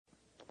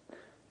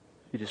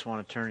You just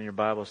want to turn your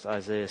Bibles to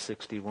Isaiah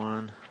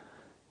 61.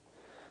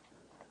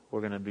 We're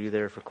going to be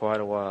there for quite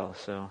a while,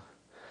 so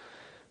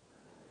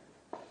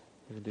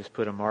you can just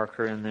put a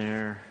marker in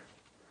there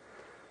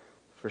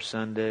for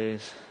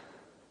Sundays.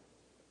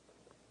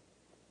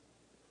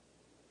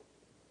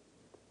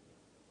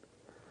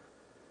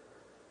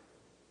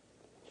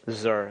 This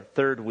is our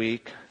third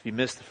week. If you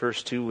missed the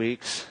first 2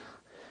 weeks,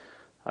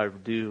 I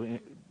do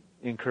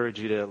encourage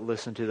you to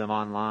listen to them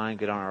online.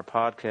 Get on our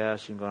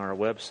podcast. You can go on our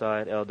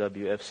website,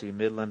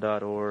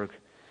 lwfcmidland.org,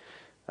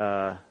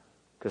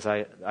 because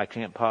I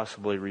can't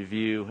possibly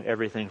review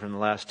everything from the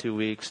last 2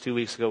 weeks. 2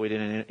 weeks ago we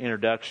did an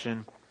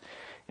introduction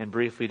and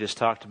briefly just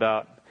talked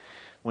about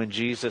when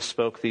Jesus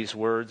spoke these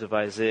words of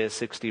Isaiah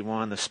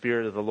 61, "The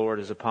Spirit of the Lord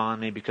is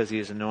upon me because He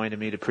has anointed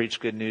me to preach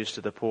good news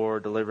to the poor,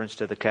 deliverance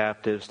to the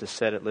captives, to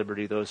set at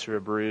liberty those who are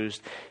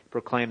bruised,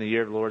 proclaim the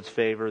year of the Lord's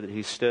favor." That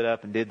He stood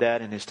up and did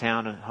that in His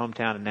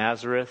hometown of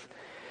Nazareth,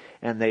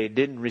 and they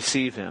didn't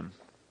receive Him.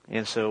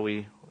 And so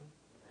to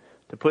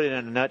put it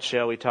in a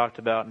nutshell, we talked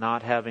about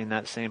not having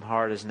that same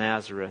heart as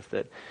Nazareth,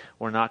 that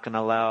we're not going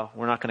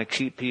to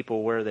keep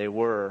people where they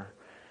were,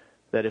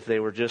 that if they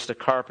were just a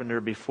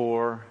carpenter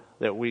before,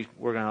 that we're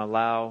going to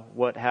allow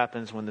what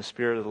happens when the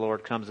Spirit of the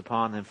Lord comes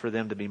upon them for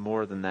them to be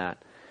more than that.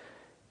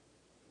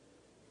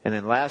 And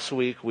then last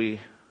week we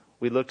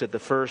looked at the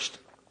first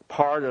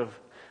part of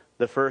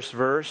the first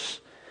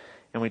verse,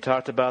 and we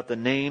talked about the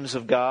names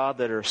of God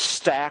that are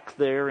stacked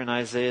there in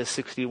Isaiah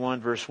 61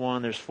 verse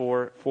 1. There's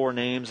four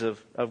names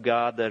of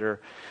God that are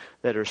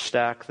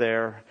stacked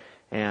there,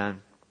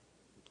 and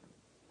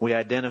we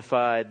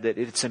identified that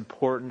it's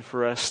important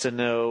for us to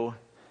know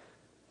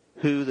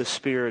who the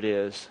Spirit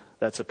is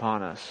that's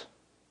upon us.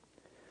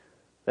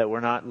 That we're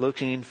not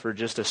looking for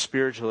just a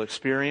spiritual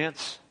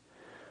experience.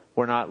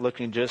 We're not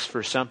looking just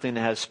for something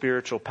that has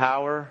spiritual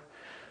power.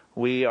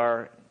 We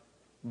are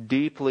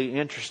deeply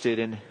interested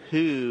in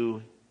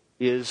who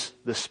is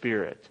the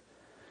Spirit.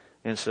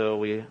 And so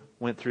we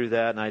went through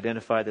that and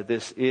identified that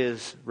this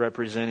is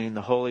representing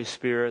the Holy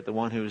Spirit, the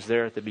one who was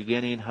there at the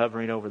beginning,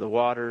 hovering over the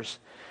waters,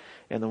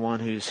 and the one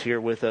who's here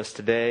with us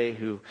today,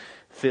 who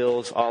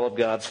fills all of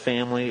God's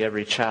family.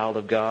 Every child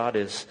of God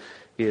is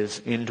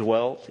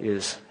indwelt,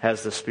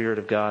 has the Spirit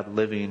of God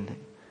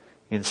living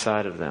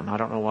inside of them. I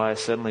don't know why I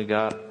suddenly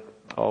got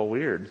all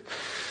weird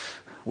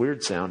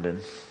sounding,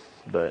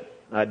 but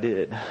I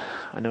did.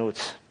 I know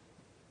it's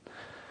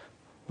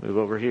move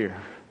over here.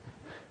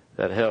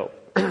 That'd help.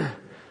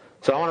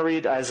 So I want to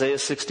read Isaiah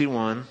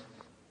 61.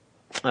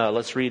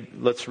 Let's read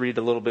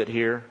a little bit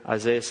here.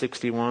 Isaiah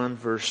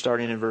 61,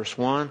 starting in verse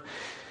 1.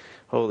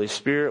 Holy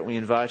Spirit, we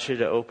invite you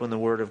to open the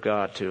Word of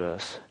God to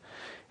us.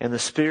 "And the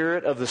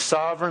Spirit of the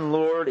Sovereign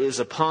Lord is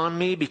upon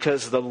me,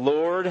 because the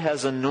Lord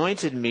has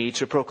anointed me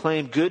to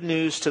proclaim good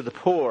news to the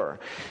poor.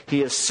 He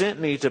has sent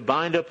me to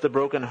bind up the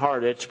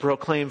brokenhearted, to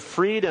proclaim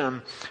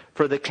freedom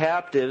for the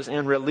captives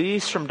and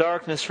release from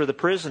darkness for the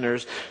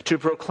prisoners, to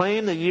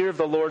proclaim the year of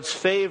the Lord's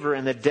favor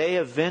and the day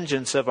of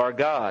vengeance of our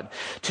God,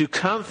 to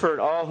comfort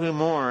all who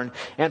mourn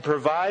and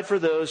provide for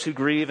those who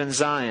grieve in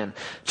Zion,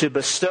 to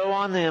bestow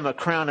on them a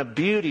crown of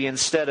beauty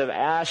instead of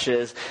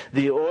ashes,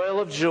 the oil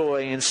of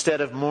joy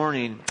instead of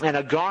mourning, and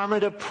a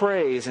garment of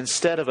praise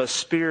instead of a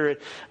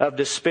spirit of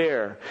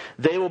despair.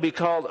 They will be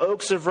called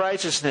oaks of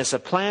righteousness, a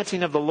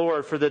planting of the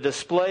Lord for the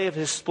display of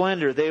His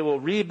splendor. They will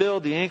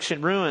rebuild the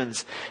ancient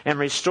ruins and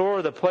restore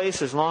the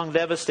places long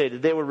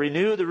devastated. They will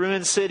renew the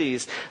ruined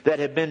cities that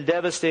have been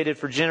devastated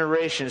for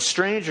generations.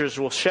 Strangers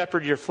will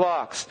shepherd your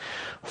flocks.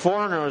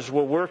 Foreigners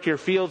will work your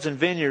fields and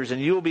vineyards, and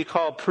you will be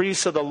called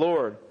priests of the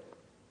Lord.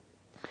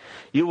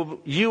 You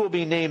will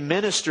be named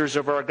ministers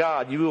of our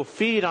God. You will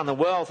feed on the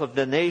wealth of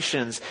the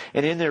nations,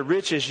 and in their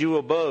riches you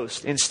will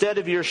boast. Instead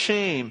of your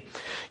shame,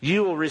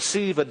 you will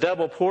receive a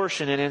double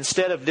portion, and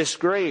instead of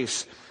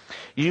disgrace,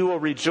 you will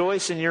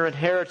rejoice in your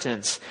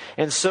inheritance.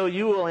 And so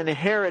you will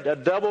inherit a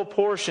double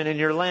portion in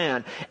your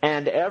land,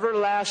 and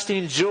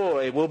everlasting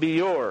joy will be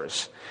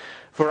yours.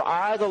 For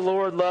I, the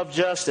Lord, love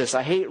justice.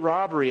 I hate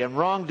robbery and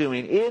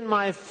wrongdoing. In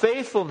my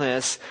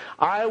faithfulness,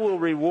 I will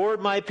reward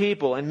my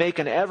people and make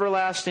an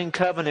everlasting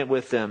covenant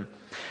with them.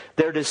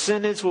 Their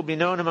descendants will be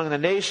known among the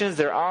nations,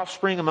 their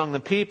offspring among the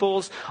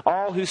peoples.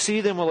 All who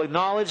see them will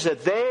acknowledge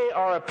that they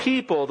are a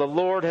people the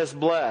Lord has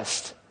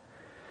blessed.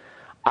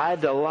 I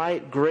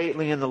delight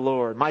greatly in the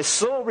Lord. My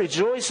soul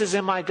rejoices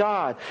in my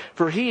God,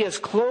 for He has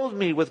clothed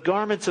me with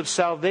garments of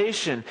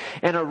salvation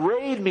and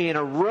arrayed me in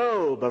a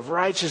robe of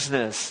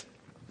righteousness.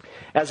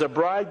 As a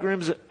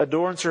bridegroom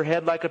adorns her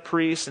head like a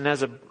priest, and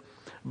as a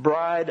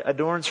bride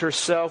adorns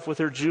herself with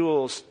her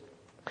jewels.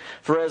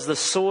 For as the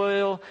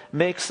soil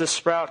makes the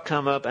sprout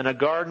come up, and a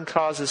garden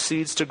causes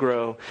seeds to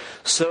grow,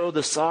 so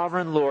the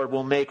sovereign Lord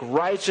will make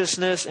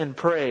righteousness and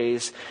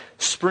praise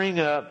spring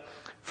up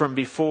from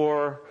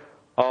before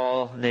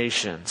all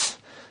nations.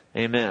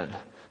 Amen.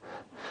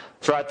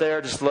 It's right there.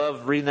 I just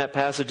love reading that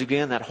passage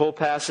again. That whole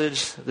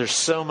passage. There's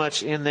so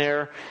much in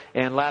there.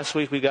 And last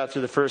week we got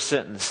through the first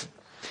sentence.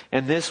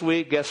 And this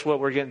week, guess what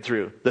we're getting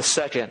through? The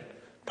second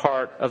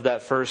part of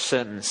that first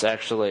sentence,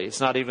 actually. It's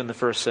not even the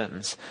first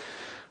sentence.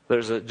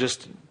 There's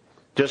just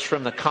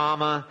from the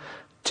comma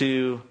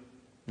to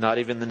not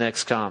even the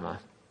next comma.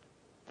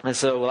 And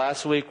so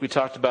last week we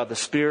talked about the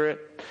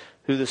Spirit,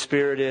 who the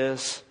Spirit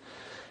is.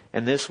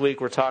 And this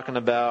week we're talking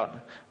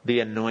about the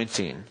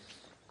anointing.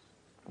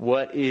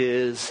 What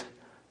is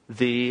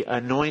the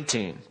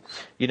anointing?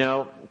 You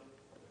know,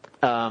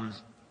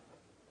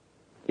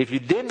 if you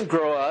didn't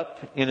grow up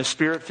in a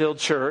Spirit-filled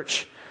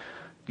church,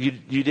 you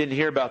didn't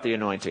hear about the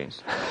anointing.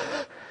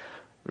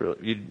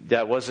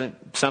 That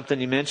wasn't something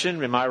you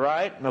mentioned. Am I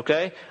right?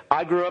 Okay.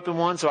 I grew up in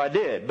one, so I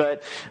did.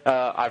 But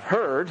I've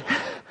heard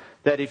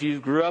that if you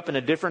grew up in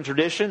a different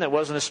tradition that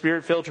wasn't a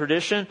Spirit-filled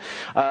tradition,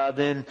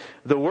 then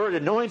the word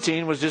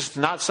anointing was just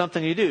not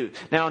something you do.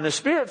 Now, in the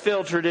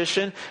Spirit-filled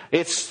tradition,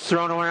 it's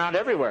thrown around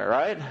everywhere,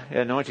 right?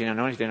 Anointing,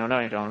 anointing,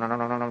 anointing,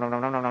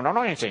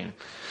 anointing.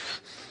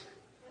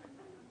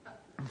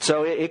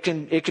 So it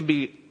can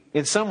be,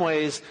 in some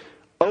ways,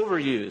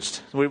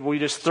 overused. We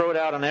just throw it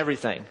out on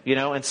everything, you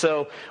know. And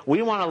so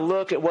we want to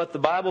look at what the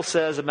Bible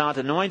says about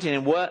anointing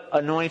and what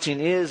anointing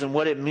is and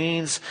what it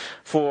means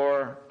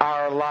for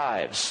our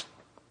lives.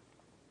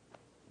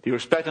 If you were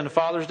expecting a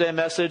Father's Day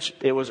message,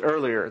 it was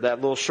earlier.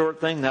 That little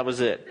short thing, that was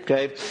it.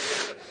 Okay?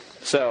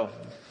 So,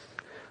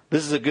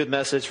 this is a good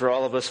message for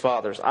all of us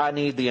fathers. I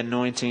need the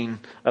anointing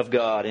of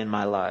God in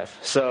my life.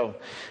 So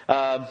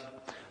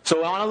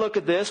I want to look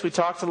at this. We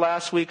talked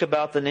last week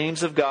about the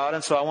names of God,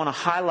 and so I want to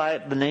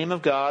highlight the name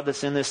of God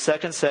that's in this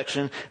second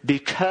section,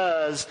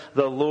 because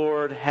the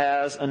Lord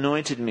has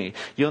anointed me.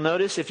 You'll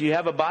notice, if you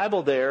have a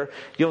Bible there,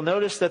 you'll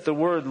notice that the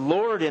word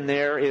Lord in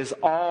there is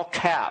all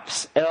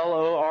caps,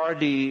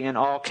 L-O-R-D in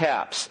all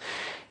caps.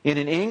 In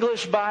an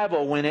English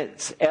Bible, when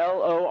it's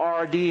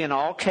L-O-R-D in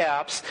all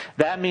caps,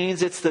 that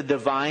means it's the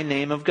divine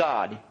name of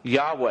God,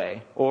 Yahweh,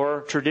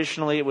 or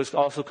traditionally it was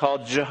also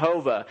called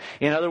Jehovah.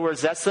 In other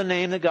words, that's the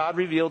name that God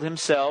revealed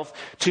Himself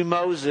to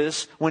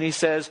Moses when He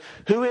says,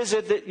 "Who is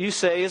it that you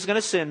say is going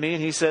to send me?"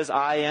 And He says,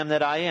 "I am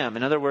that I am."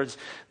 In other words,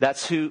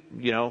 that's who,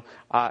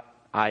 I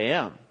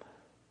am.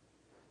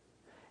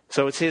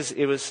 So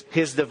it was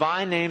His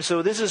divine name.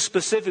 So this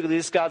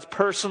is God's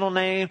personal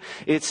name.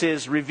 It's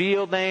His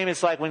revealed name.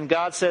 It's like when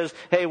God says,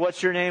 "Hey,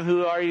 what's your name?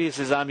 Who are you?" He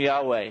says, "I'm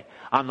Yahweh.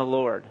 I'm the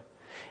Lord."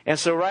 And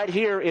so right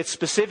here, it's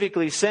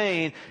specifically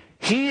saying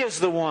He is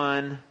the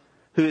one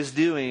who is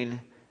doing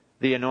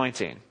the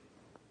anointing.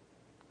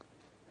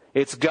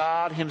 It's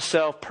God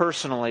Himself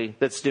personally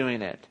that's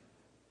doing it.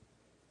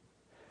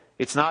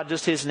 It's not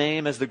just His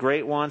name as the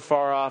Great One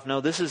far off. No,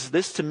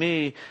 this to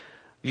me,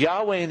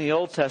 Yahweh in the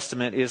Old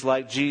Testament is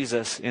like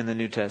Jesus in the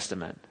New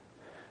Testament.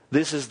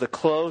 This is the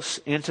close,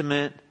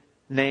 intimate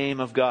name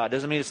of God.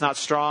 Doesn't mean it's not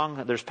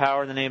strong. There's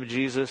power in the name of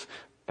Jesus,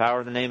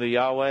 power in the name of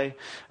Yahweh.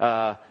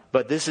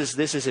 But this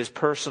is His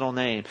personal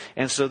name.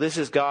 And so this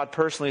is God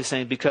personally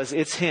saying, because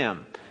it's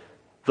Him,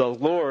 the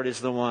Lord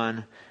is the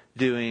one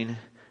doing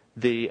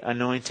the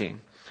anointing.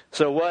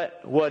 So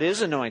what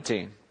is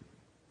anointing?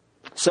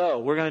 So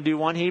we're going to do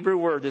one Hebrew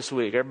word this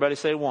week. Everybody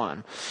say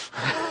one.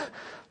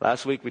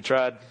 Last week we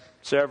tried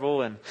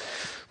several, and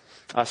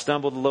I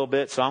stumbled a little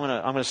bit, so I'm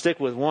going to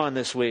stick with one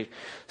this week.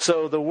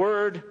 So the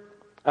word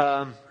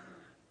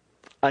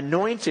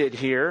anointed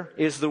here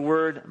is the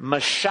word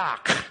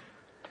mashach.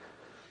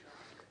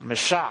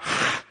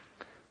 Mashach.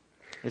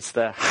 It's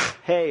the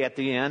hey at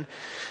the end,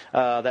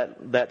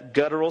 that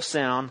guttural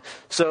sound.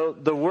 So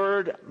the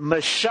word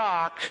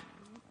mashach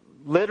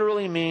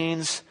literally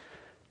means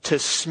to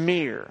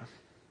smear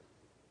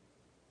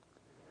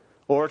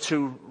or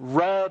to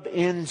rub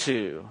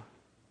into,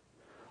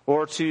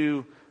 or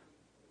to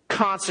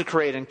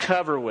consecrate and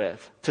cover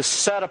with, to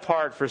set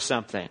apart for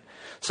something.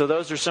 So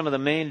those are some of the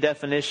main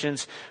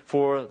definitions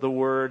for the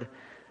word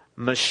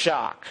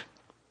mashach.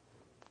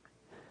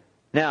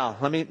 Now,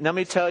 let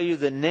me tell you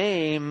the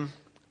name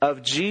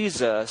of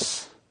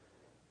Jesus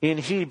in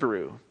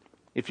Hebrew.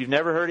 If you've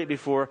never heard it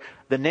before,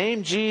 the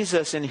name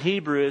Jesus in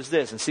Hebrew is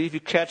this, and see if you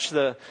catch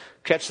the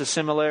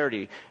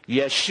similarity.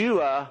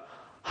 Yeshua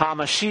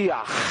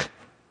HaMashiach.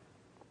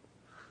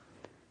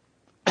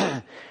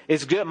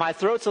 It's good. My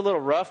throat's a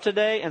little rough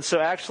today, and so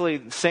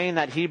actually saying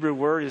that Hebrew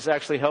word is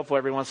actually helpful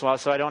every once in a while,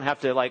 so I don't have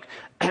to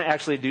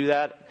actually do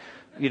that,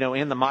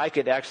 in the mic.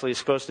 It actually is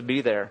supposed to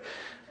be there.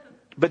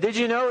 But did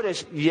you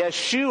notice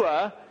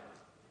Yeshua,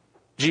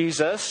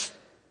 Jesus,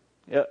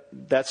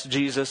 that's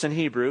Jesus in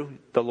Hebrew,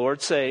 the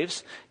Lord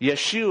saves,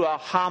 Yeshua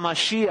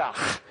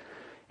HaMashiach.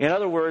 In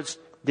other words,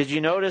 did you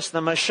notice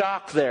the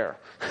Mashach there?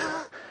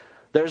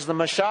 There's the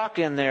Mashach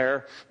in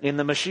there in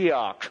the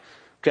Mashiach.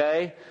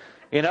 Okay?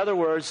 In other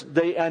words,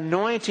 the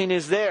anointing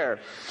is there.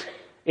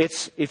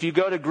 If you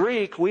go to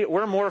Greek,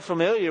 we're more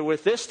familiar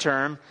with this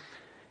term,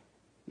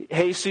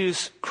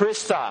 Jesus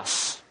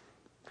Christos,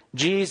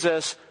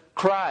 Jesus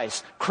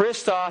Christ.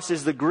 Christos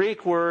is the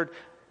Greek word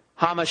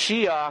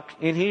HaMashiach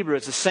in Hebrew.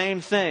 It's the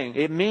same thing.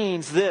 It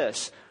means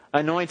this,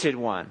 anointed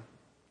one.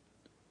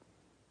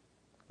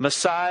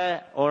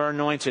 Messiah or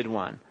anointed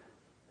one.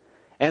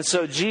 And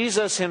so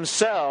Jesus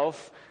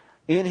Himself,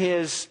 in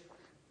His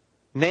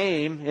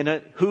name,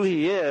 in who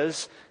He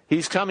is,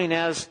 He's coming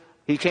as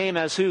He came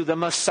as who? The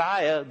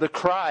Messiah, the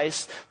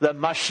Christ, the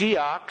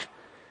Mashiach.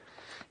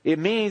 It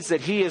means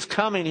that He is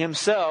coming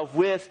Himself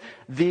with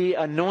the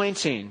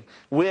anointing,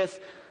 with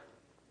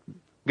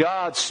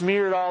God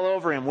smeared all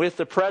over Him, with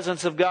the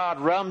presence of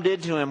God rummed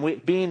into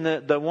Him, being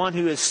the one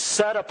who is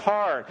set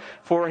apart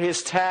for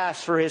His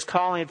task, for His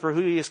calling, for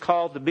who He is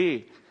called to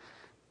be.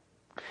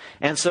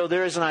 And so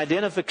there is an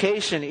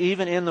identification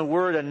even in the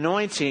word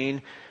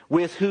anointing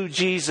with who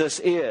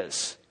Jesus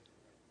is.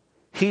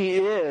 He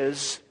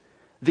is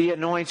the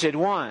anointed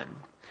one.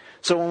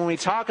 So when we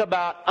talk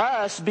about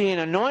us being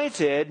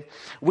anointed,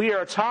 we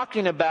are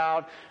talking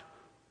about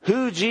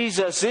who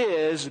Jesus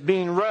is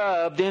being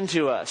rubbed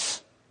into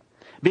us,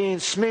 being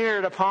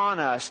smeared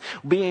upon us,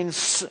 being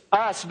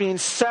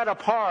set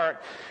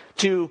apart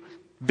to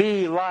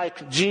be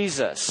like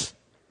Jesus.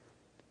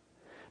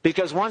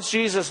 Because once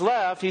Jesus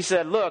left, He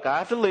said, look, I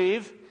have to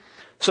leave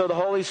so the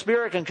Holy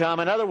Spirit can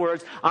come. In other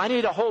words, I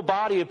need a whole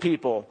body of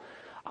people.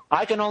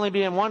 I can only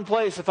be in one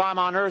place if I'm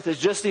on earth as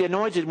just the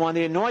anointed one.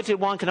 The anointed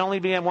one can only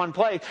be in one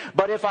place.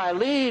 But if I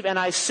leave and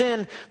I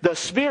send the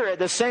Spirit,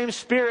 the same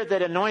Spirit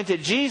that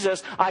anointed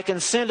Jesus, I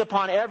can send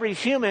upon every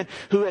human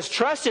who has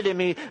trusted in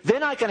me.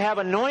 Then I can have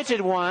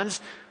anointed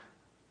ones,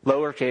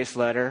 lowercase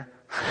letter,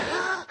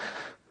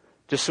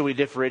 just so we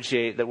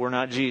differentiate that we're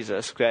not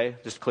Jesus, okay?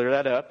 Just clear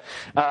that up.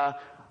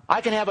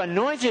 I can have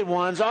anointed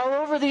ones all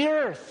over the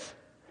earth.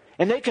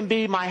 And they can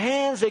be my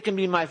hands, they can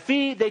be my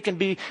feet, they can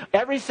be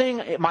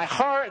everything, my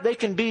heart, they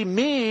can be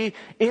me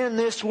in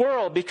this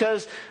world,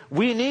 because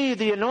we need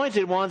the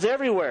anointed ones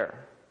everywhere.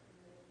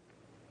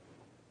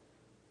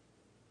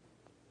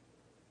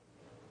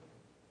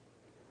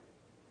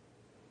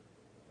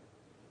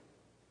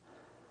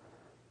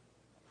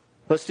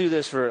 Let's do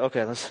this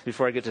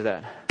before I get to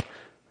that.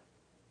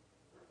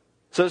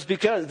 So it's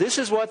because this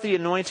is what the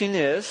anointing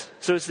is.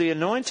 So it's the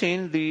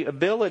anointing, the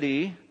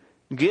ability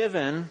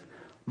given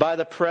by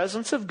the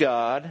presence of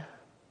God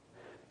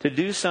to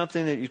do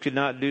something that you could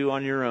not do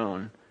on your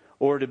own,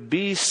 or to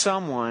be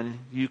someone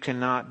you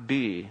cannot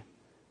be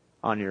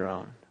on your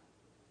own.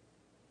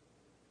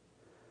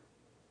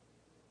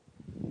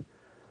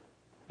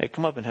 Hey,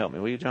 come up and help me,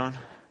 will you, John?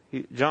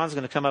 John's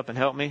going to come up and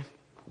help me.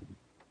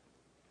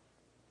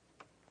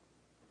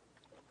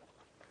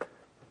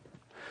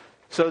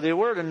 So the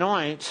word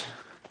anoint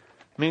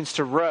means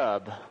to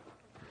rub.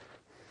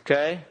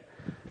 Okay?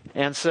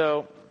 And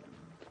so,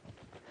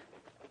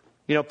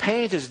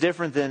 paint is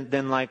different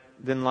than like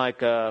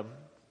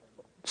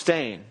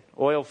stain,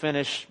 oil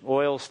finish,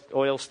 oil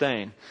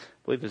stain. I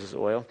believe this is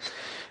oil.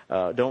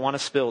 Don't want to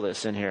spill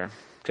this in here.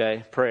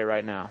 Okay, pray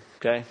right now.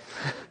 Okay,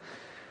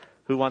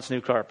 who wants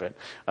new carpet?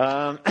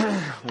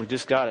 We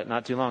just got it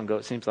not too long ago.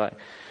 It seems like.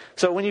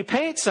 So when you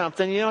paint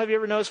something, have you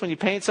ever noticed when you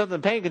paint something,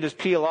 the paint can just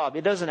peel off.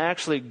 It doesn't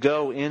actually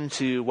go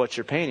into what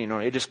you're painting,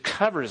 or it just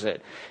covers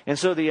it. And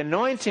so the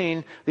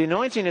anointing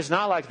is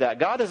not like that.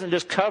 God doesn't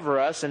just cover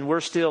us and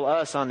we're still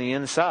us on the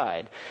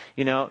inside.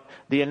 The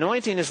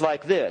anointing is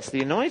like this.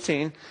 The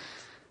anointing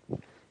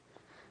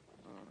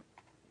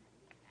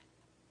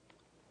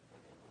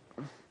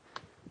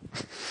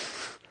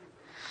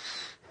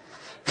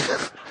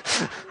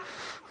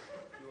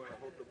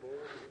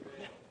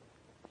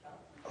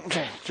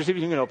Okay, just see if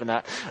you can open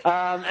that.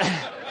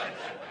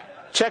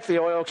 Check the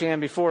oil can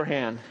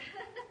beforehand.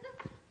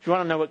 If you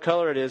want to know what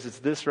color it is, it's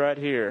this right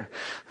here.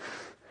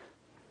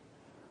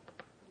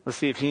 Let's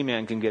see if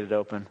He-Man can get it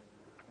open.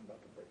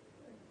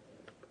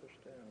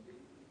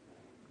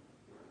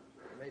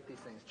 Make these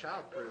things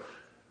childproof.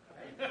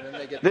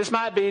 This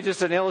might be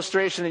just an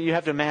illustration that you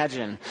have to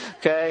imagine.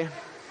 Okay?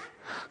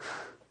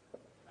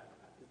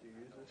 Did you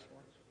use this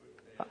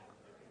one?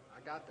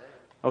 I got that.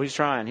 Oh, he's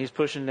trying. He's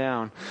pushing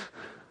down.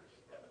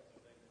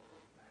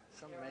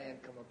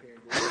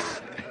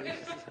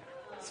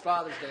 It's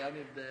Father's Day. I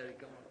need Daddy.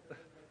 Come on.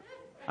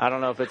 I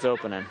don't know if it's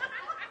opening.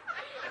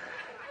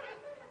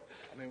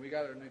 We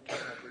got our new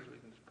kidnappers. We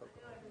can just poke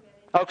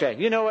them. Okay,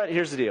 you know what?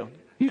 Here's the deal.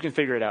 You can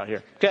figure it out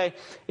here. Okay?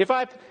 If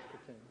I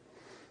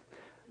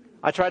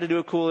tried to do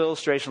a cool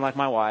illustration like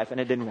my wife, and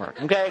it didn't work.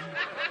 Okay?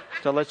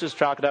 So let's just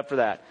chalk it up for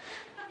that.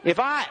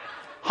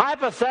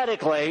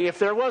 Hypothetically, if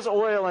there was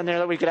oil in there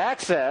that we could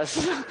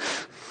access,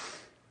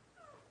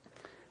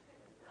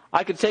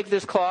 I could take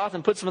this cloth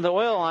and put some of the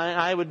oil on it,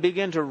 and I would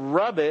begin to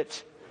rub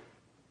it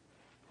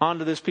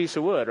onto this piece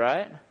of wood,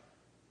 right?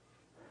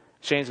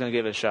 Shane's going to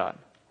give it a shot.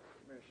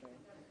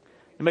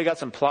 Anybody got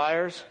some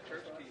pliers?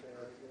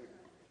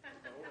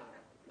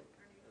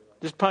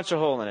 Just punch a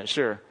hole in it,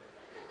 sure.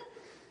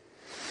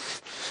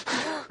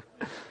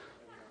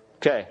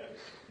 Okay.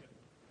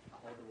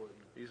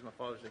 Use my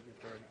Father's Day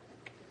gift card.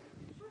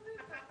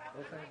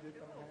 Those things do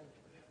come home.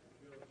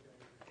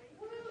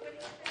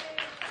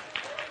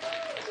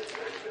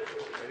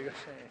 There you go,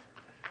 Shane.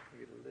 You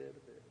get a little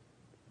bit.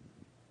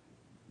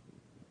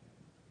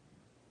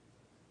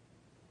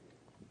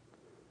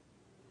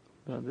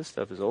 Well, this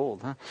stuff is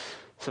old, huh?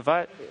 So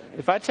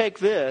if I take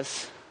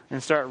this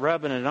and start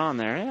rubbing it on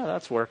there, yeah,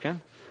 that's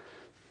working.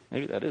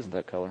 Maybe that isn't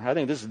that color. I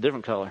think this is a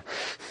different color.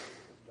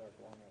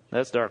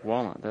 That's dark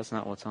walnut. That's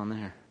not what's on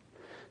there.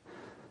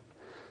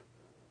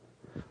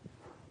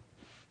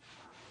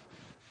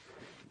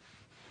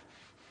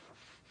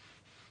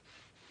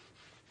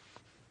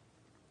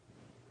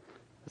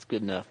 That's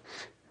good enough.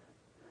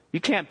 You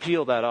can't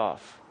peel that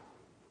off.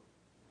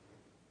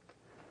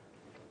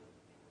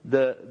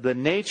 The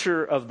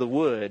nature of the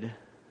wood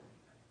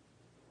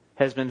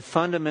has been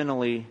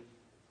fundamentally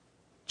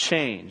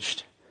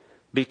changed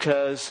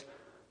because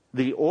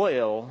the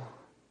oil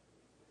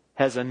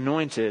has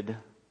anointed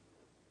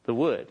the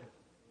wood.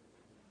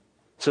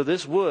 So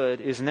this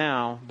wood is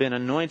now been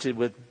anointed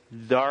with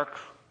dark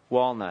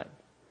walnut.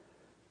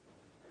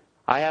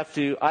 I have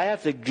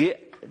to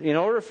get, in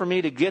order for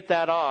me to get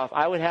that off,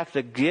 I would have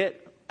to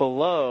get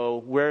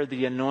below where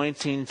the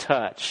anointing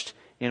touched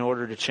in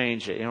order to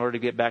change it, in order to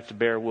get back to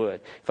bare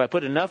wood. If I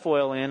put enough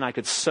oil in, I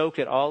could soak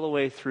it all the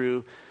way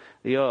through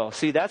the oil.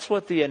 See, that's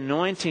what the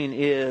anointing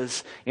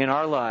is in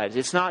our lives.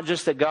 It's not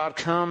just that God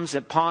comes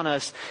upon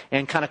us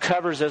and kind of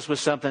covers us with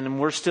something and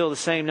we're still the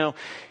same. No,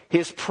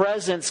 His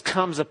presence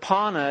comes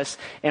upon us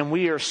and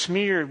we are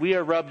smeared, we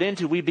are rubbed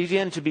into, we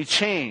begin to be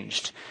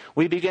changed.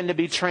 We begin to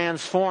be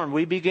transformed.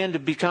 We begin to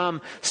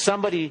become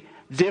somebody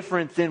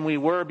different than we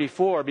were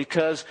before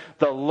because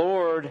the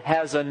Lord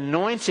has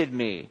anointed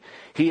me.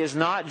 He has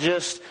not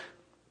just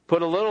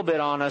put a little bit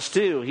on us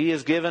too. He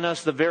has given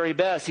us the very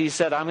best. He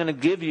said, I'm going to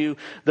give you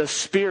the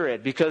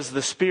Spirit because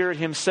the Spirit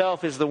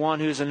Himself is the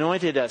one who's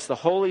anointed us. The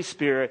Holy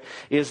Spirit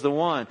is the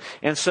one.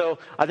 And so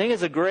I think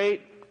it's a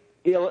great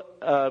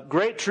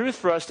truth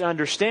for us to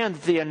understand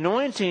that the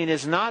anointing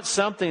is not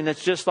something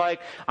that's just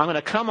like, I'm going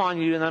to come on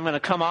you and I'm going to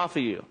come off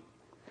of you.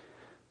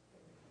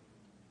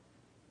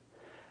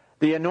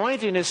 The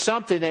anointing is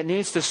something that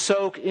needs to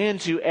soak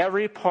into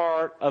every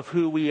part of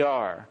who we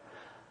are.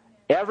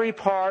 Every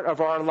part of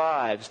our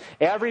lives,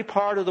 every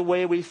part of the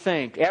way we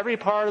think, every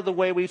part of the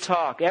way we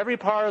talk, every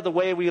part of the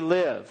way we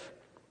live.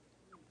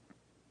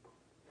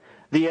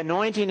 The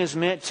anointing is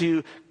meant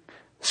to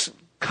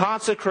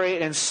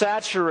consecrate and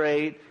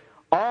saturate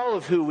all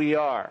of who we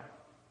are.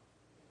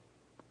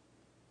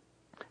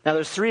 Now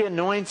there's 3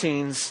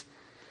 anointings.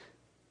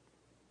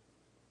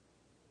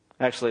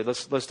 Actually,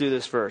 let's do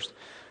this first.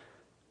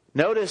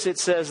 Notice it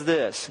says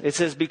this. It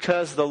says,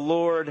 because the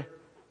Lord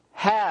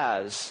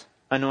has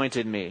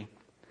anointed me.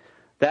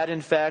 That,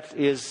 in fact,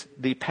 is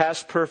the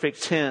past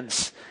perfect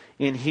tense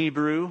in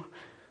Hebrew,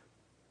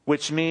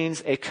 which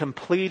means a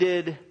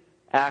completed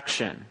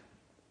action.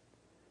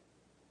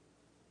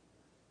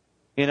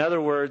 In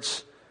other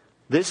words,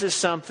 this is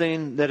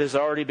something that has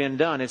already been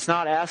done. It's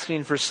not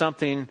asking for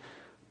something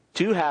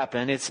to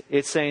happen. It's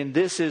saying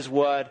this is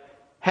what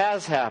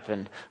has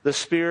happened. The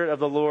Spirit of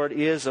the Lord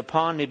is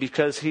upon me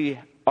because He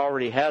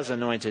already has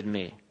anointed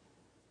me.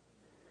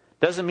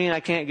 Doesn't mean I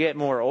can't get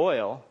more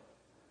oil.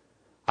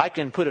 I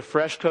can put a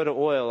fresh coat of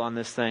oil on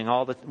this thing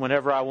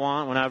whenever I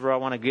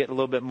want to get a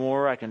little bit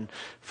more, I can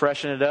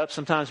freshen it up.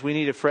 Sometimes we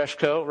need a fresh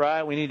coat,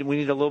 right? We need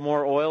a little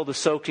more oil to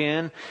soak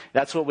in.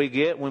 That's what we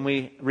get when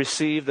we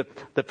receive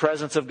the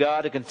presence of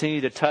God to continue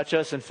to touch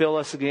us and fill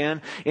us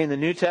again. In the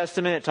New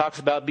Testament, it talks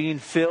about being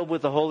filled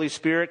with the Holy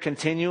Spirit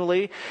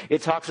continually.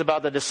 It talks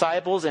about the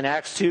disciples. In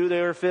Acts 2, they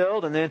were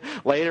filled. And then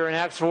later in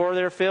Acts 4,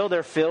 they're filled.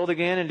 They're filled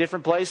again in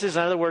different places.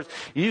 In other words,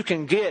 you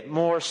can get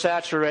more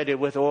saturated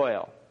with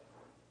oil.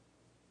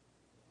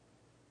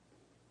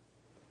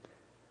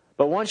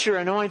 But once you're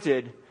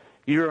anointed,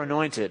 you're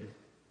anointed.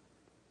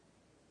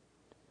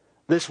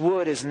 This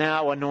wood is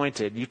now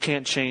anointed. You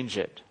can't change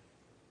it.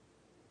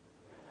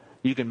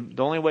 The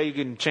only way you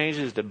can change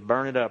it is to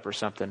burn it up or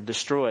something,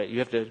 destroy it. You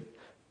have to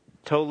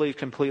totally,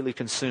 completely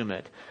consume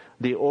it.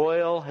 The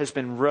oil has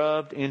been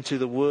rubbed into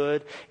the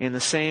wood. In the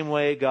same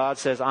way, God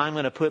says, I'm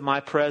going to put my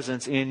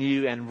presence in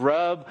you and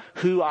rub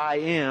who I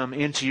am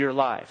into your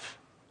life.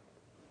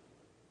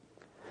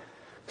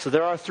 So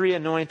there are 3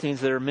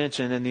 anointings that are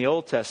mentioned in the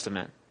Old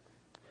Testament.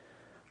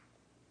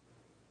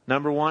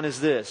 Number 1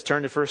 is this.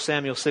 Turn to 1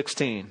 Samuel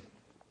 16.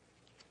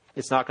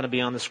 It's not going to be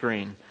on the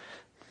screen.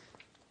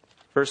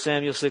 1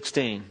 Samuel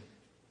 16.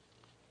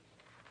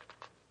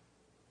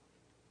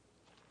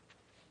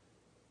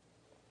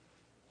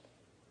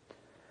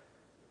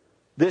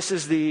 This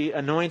is the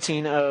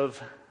anointing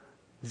of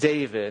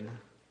David.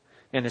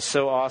 And it's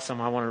so awesome.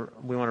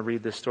 We want to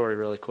read this story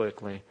really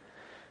quickly.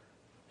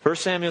 1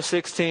 Samuel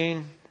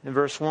 16, in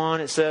verse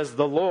 1, it says,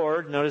 the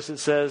Lord, notice it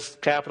says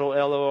capital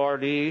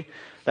L-O-R-D,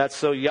 that's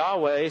so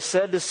Yahweh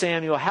said to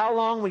Samuel, how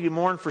long will you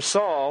mourn for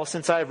Saul,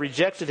 since I have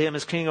rejected him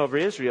as king over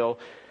Israel?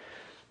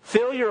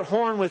 Fill your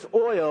horn with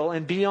oil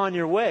and be on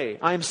your way.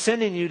 I am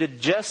sending you to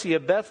Jesse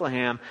of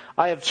Bethlehem.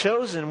 I have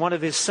chosen one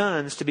of his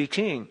sons to be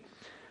king.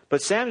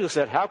 But Samuel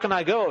said, how can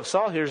I go? If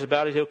Saul hears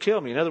about it, he'll kill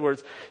me. In other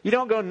words, you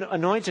don't go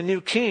anoint a new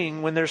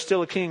king when there's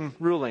still a king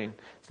ruling.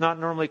 It's not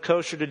normally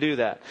kosher to do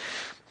that.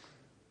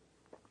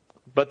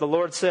 But the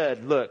Lord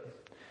said, look,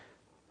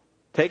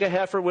 take a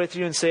heifer with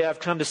you and say, I've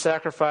come to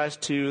sacrifice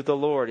to the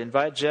Lord.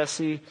 Invite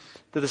Jesse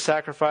to the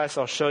sacrifice.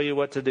 I'll show you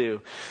what to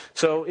do.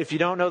 So if you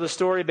don't know the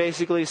story,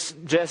 basically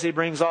Jesse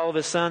brings all of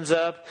his sons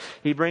up.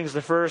 He brings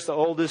the first, the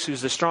oldest,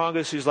 who's the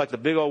strongest, who's like the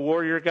big old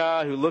warrior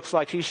guy, who looks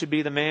like he should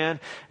be the man.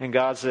 And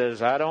God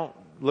says, I don't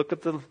look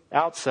at the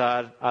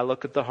outside, I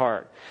look at the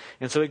heart.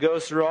 And so he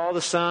goes through all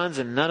the sons,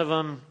 and none of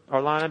them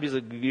are lined up. He's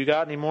like, you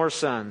got any more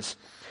sons?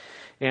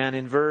 And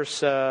in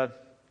verse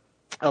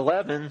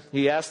 11,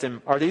 he asked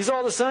him, are these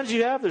all the sons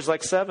you have? There's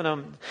like 7 of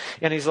them.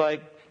 And he's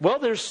like, well,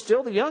 there's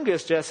still the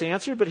youngest, Jesse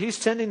answered, but he's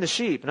tending the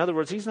sheep. In other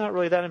words, he's not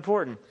really that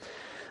important.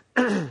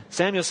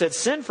 Samuel said,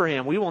 send for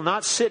him. We will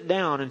not sit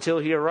down until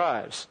he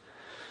arrives.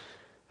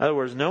 In other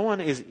words, no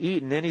one is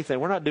eating anything.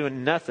 We're not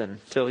doing nothing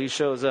till he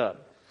shows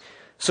up.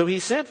 So he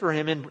sent for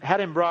him and had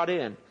him brought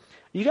in.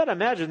 You got to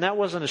imagine that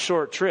wasn't a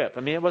short trip.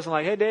 I mean, it wasn't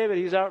like, hey, David,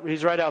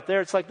 he's right out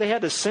there. It's like they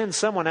had to send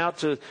someone out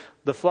to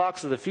the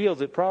flocks of the fields.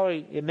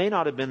 It may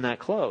not have been that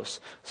close.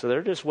 So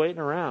they're just waiting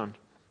around.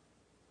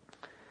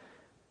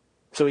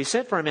 So he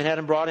sent for him and had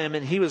him brought in,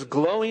 and he was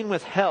glowing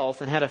with health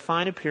and had a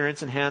fine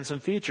appearance and handsome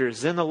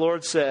features. Then the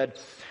Lord said,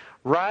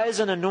 rise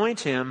and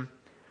anoint him.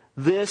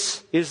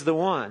 This is the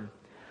one.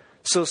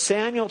 So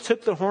Samuel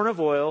took the horn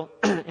of oil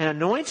and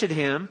anointed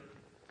him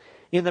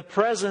in the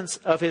presence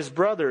of his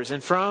brothers.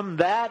 And from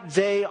that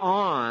day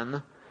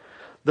on,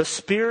 the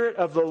Spirit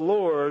of the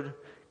Lord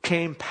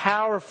came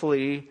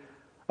powerfully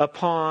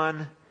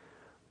upon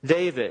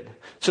David.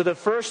 So the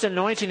first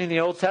anointing in the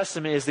Old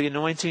Testament is the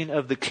anointing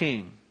of the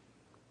king.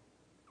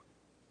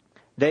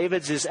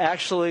 David's is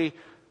actually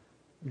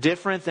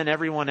different than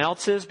everyone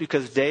else's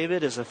because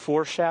David is a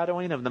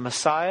foreshadowing of the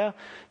Messiah.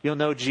 You'll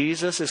know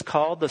Jesus is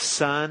called the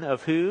son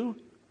of who?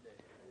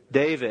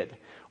 David.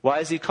 Why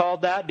is he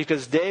called that?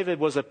 Because David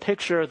was a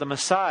picture of the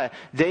Messiah.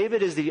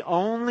 David is the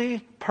only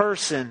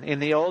person in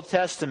the Old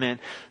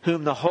Testament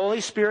whom the Holy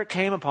Spirit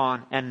came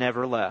upon and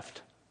never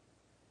left.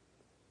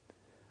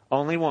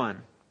 Only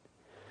one.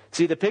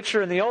 See, the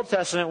picture in the Old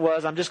Testament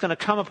was, I'm just going to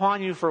come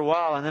upon you for a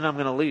while and then I'm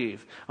going to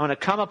leave. I'm going to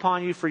come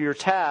upon you for your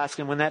task,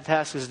 and when that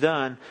task is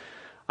done,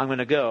 I'm going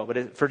to go.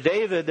 But for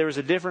David, there was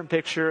a different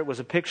picture. It was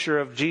a picture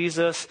of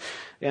Jesus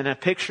and a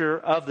picture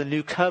of the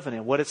new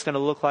covenant. What it's going to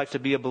look like to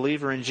be a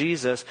believer in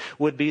Jesus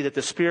would be that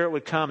the Spirit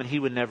would come and he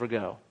would never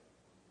go.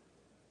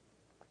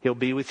 He'll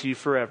be with you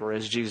forever,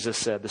 as Jesus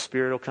said. The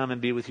Spirit will come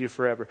and be with you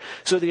forever.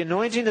 So the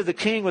anointing of the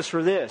king was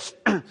for this.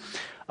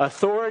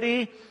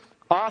 Authority,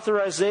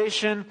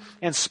 authorization,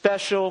 and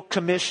special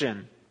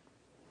commission.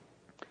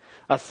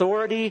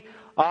 Authority,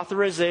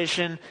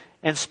 authorization,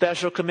 and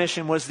special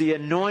commission was the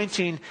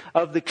anointing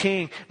of the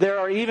king. There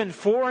are even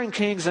foreign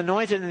kings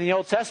anointed in the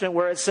Old Testament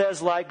where it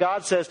says, like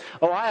God says,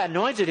 oh, I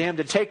anointed him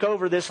to take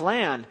over this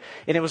land.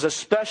 And it was a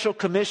special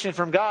commission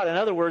from God. In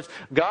other words,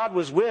 God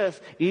was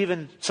with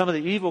even some of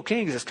the evil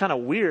kings. It's kind of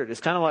weird.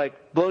 It's kind of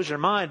like blows your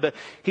mind. But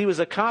he was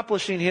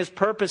accomplishing his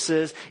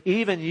purposes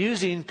even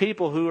using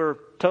people who are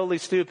totally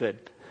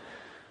stupid.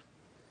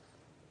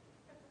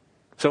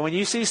 So when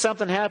you see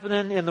something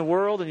happening in the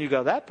world and you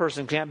go, that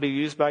person can't be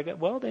used by God.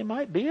 Well, they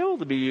might be able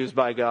to be used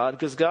by God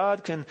because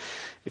God can,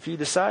 if he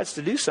decides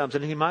to do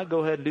something, he might go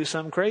ahead and do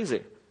something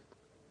crazy.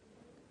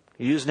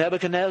 Use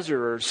Nebuchadnezzar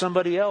or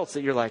somebody else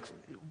that you're like,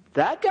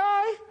 that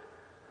guy?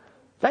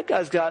 That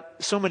guy's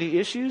got so many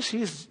issues.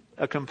 He's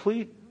a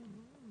complete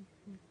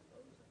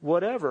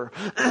whatever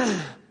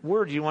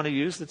word you want to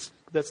use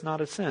that's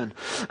not a sin.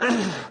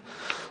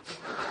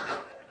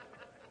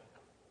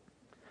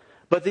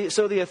 But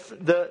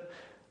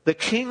the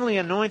kingly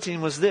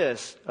anointing was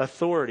this: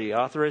 authority,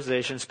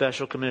 authorization,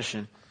 special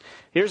commission.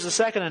 Here's the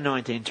second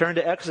anointing. Turn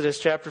to Exodus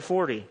chapter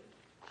 40.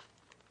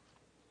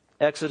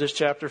 Exodus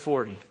chapter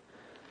 40. You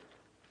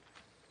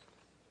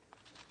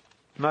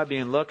might be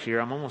in luck here.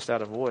 I'm almost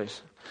out of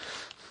voice.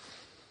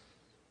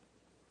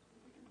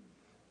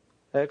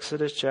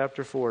 Exodus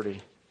chapter 40.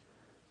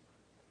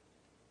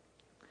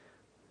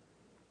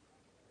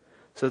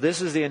 So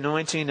this is the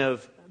anointing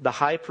of the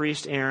high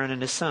priest Aaron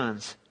and his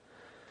sons.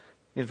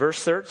 In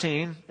verse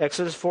 13,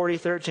 Exodus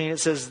 40:13, it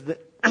says,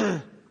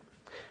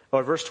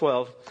 or verse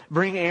 12,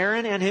 bring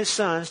Aaron and his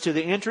sons to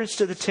the entrance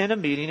to the tent of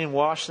meeting and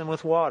wash them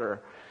with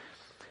water.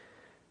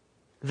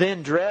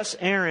 Then dress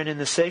Aaron in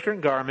the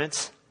sacred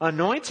garments,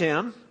 anoint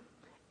him,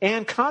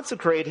 and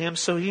consecrate him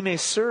so he may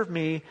serve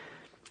me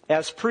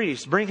as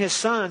priest. Bring his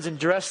sons and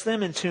dress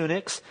them in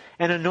tunics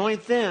and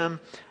anoint them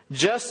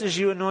just as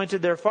you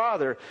anointed their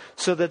father,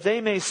 so that they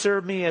may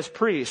serve me as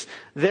priests.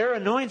 Their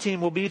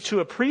anointing will be to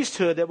a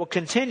priesthood that will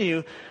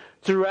continue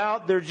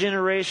throughout their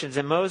generations.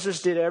 And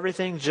Moses did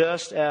everything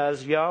just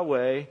as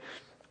Yahweh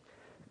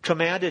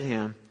commanded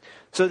him.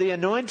 So the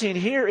anointing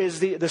here is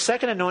the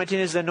second anointing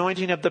is the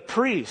anointing of the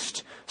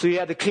priest. So you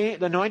had the king.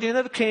 The anointing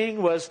of the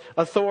king was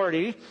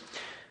authority,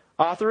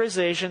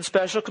 authorization,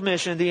 special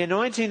commission. The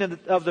anointing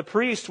of the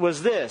priest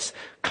was this: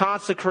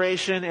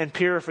 consecration and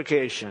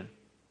purification.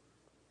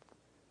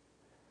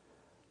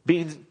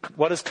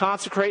 What does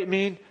consecrate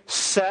mean?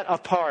 Set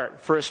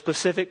apart for a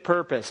specific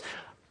purpose.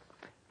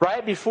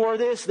 Right before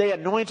this, they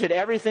anointed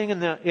everything in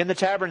the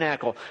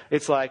tabernacle.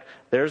 It's like,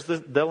 there's the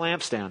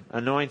lampstand,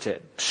 anoint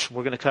it.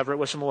 We're going to cover it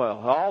with some oil.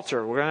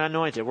 Altar, we're going to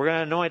anoint it. We're going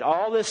to anoint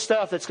all this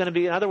stuff that's going to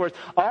be, in other words,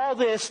 all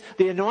this,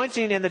 the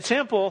anointing in the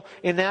temple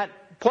in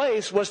that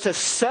place was to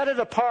set it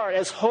apart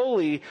as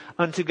holy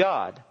unto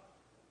God.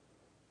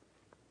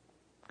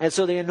 And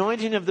so the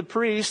anointing of the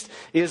priest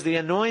is the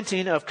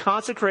anointing of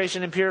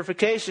consecration and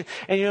purification.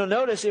 And you'll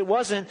notice it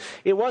wasn't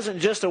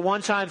just a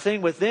one-time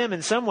thing with them.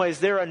 In some ways,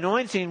 their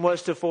anointing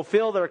was to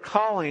fulfill their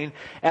calling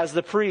as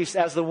the priest,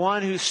 as the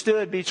one who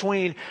stood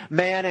between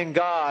man and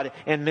God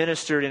and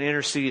ministered and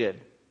interceded.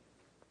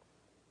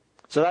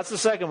 So that's the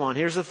second one.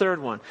 Here's the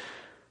third one.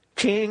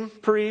 King,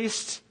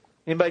 priest.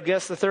 Anybody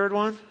guess the third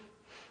one?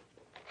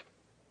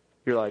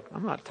 You're like,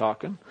 I'm not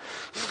talking.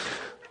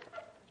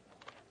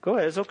 Go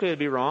ahead. It's okay to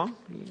be wrong.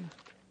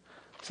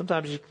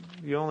 Sometimes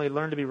you only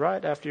learn to be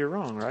right after you're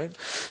wrong, right?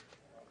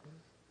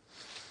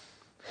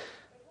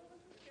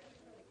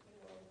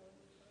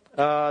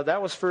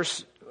 That was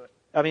first.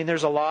 I mean,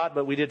 there's a lot,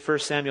 but we did 1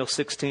 Samuel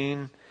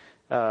 16.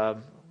 I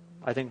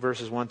think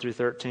verses 1 through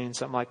 13,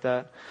 something like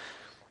that.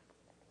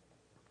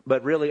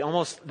 But really,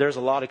 there's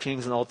a lot of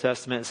kings in the Old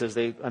Testament. It says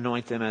they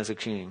anoint them as a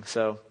king.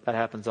 So that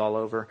happens all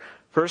over.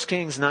 1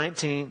 Kings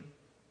 19.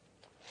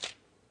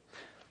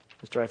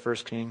 Let's try 1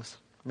 Kings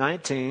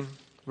 19,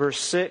 verse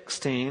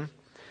 16.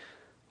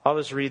 I'll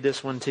just read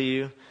this one to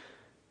you.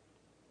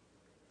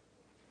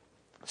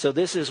 So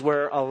this is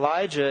where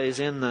Elijah is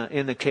in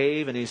the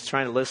cave and he's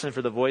trying to listen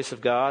for the voice of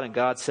God, and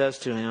God says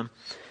to him,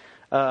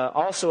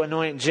 also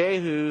anoint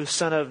Jehu,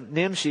 son of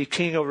Nimshi,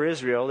 king over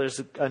Israel.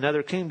 There's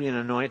another king being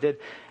anointed.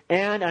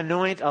 And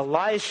anoint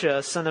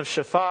Elisha, son of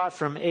Shaphat,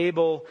 from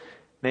Abel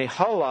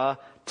Meholah,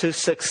 to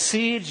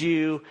succeed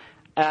you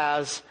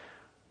as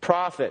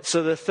prophet.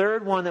 So the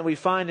third one that we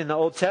find in the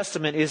Old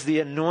Testament is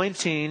the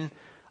anointing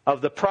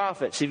of the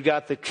prophets. You've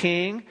got the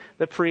king,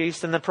 the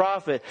priest, and the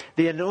prophet.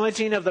 The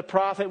anointing of the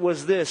prophet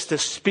was this: to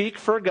speak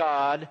for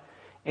God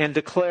and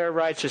declare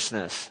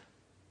righteousness.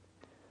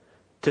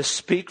 To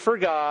speak for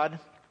God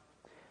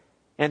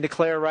and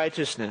declare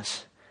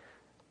righteousness.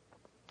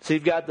 So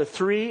you've got the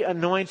three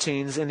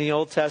anointings in the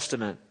Old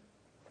Testament.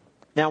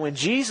 Now when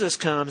Jesus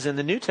comes in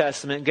the New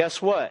Testament,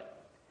 guess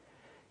what?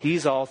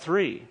 He's all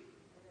three.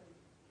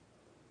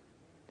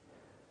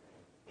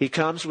 He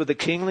comes with the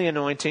kingly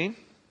anointing.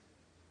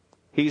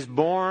 He's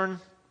born,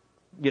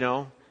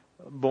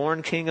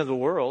 born king of the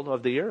world,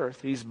 of the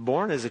earth. He's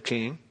born as a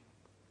king.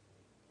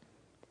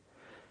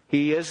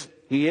 He is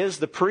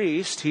the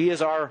priest. He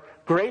is our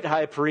great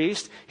high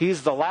priest.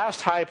 He's the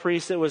last high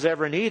priest that was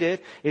ever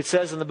needed. It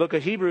says in the book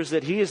of Hebrews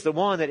that he is the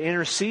one that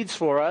intercedes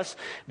for us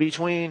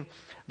between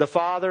the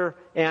Father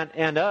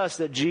and us,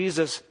 that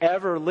Jesus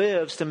ever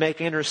lives to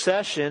make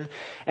intercession,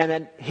 and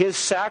that his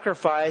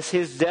sacrifice,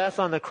 his death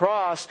on the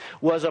cross,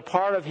 was a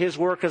part of his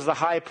work as the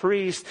high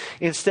priest.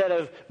 Instead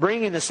of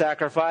bringing the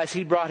sacrifice,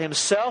 he brought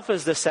himself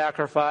as the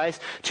sacrifice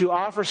to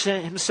offer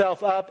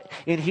himself up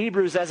in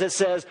Hebrews, as it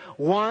says,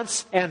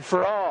 once and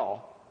for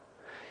all.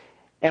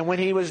 And when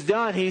he was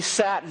done, he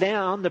sat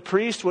down. The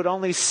priest would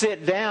only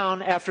sit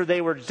down after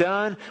they were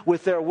done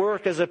with their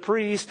work as a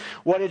priest.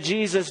 What did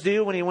Jesus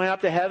do when he went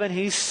up to heaven?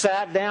 He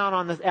sat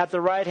down at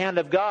the right hand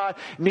of God,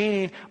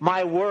 meaning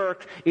my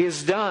work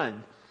is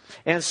done.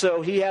 And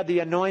so he had the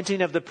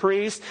anointing of the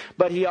priest,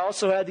 but he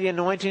also had the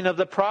anointing of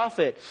the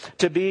prophet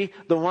to be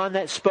the one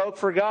that spoke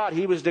for God.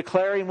 He was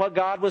declaring what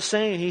God was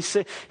saying.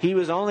 He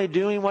was only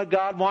doing what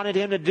God wanted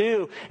him to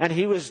do, and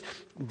he was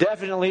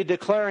definitely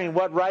declaring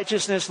what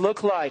righteousness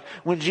looked like.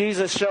 When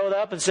Jesus showed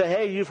up and said,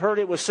 hey, you've heard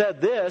it was said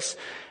this.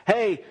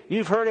 Hey,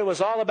 you've heard it was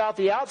all about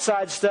the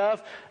outside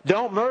stuff.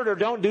 Don't murder,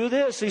 don't do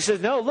this. He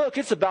says, no, look,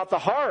 it's about the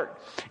heart.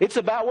 It's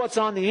about what's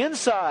on the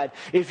inside.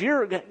 If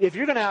you're going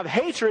to have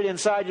hatred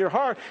inside your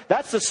heart,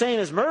 that's the same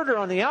as murder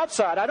on the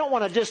outside. I don't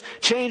want to just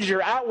change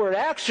your outward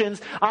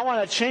actions. I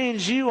want to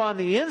change you on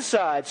the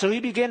inside. So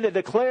he began to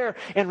declare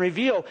and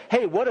reveal,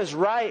 hey, what is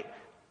righteousness,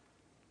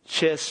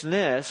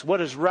 what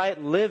does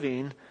right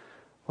living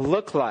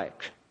look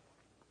like?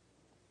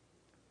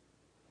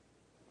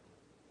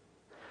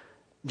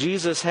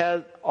 Jesus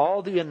had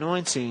all the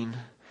anointing,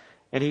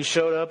 and he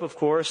showed up, of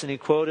course, and he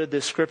quoted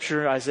this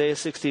scripture, Isaiah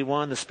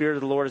 61, the Spirit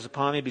of the Lord is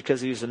upon me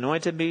because he's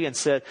anointed me, and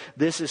said,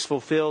 this is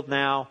fulfilled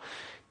now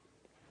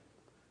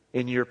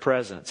in your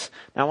presence.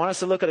 Now I want us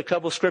to look at a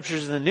couple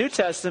scriptures in the New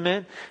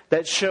Testament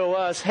that show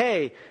us,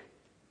 hey,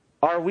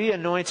 are we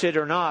anointed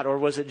or not, or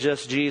was it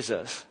just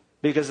Jesus?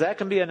 Because that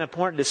can be an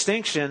important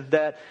distinction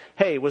that,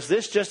 hey, was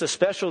this just a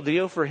special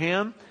deal for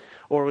him,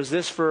 or was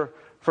this for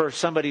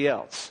somebody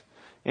else?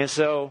 And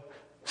so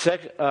 2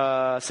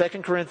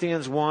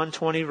 Corinthians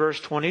 1:20,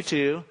 verse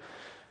 22.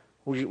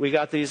 We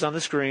got these on the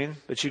screen,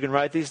 but you can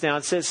write these down.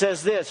 It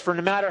says this: for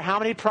no matter how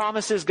many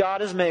promises God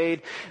has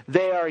made,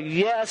 they are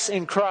yes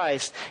in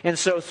Christ. And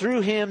so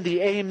through him, the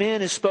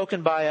amen is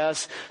spoken by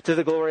us to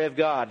the glory of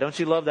God. Don't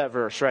you love that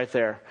verse right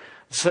there?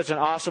 It's such an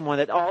awesome one,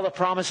 that all the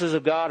promises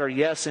of God are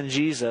yes in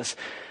Jesus.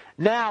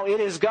 Now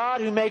it is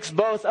God who makes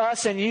both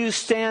us and you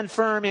stand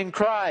firm in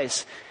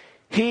Christ.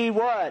 He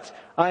what?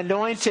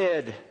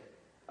 Anointed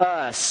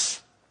us.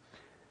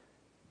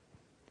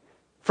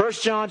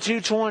 1 John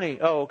 2:20.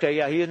 Oh, okay,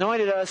 yeah. He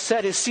anointed us,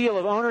 set his seal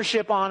of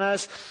ownership on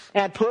us,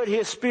 and put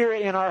his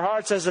Spirit in our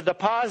hearts as a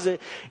deposit,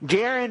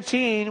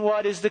 guaranteeing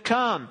what is to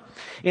come.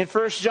 In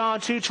 1 John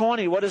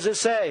 2:20, what does it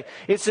say?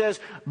 It says,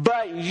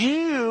 but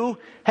you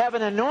have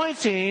an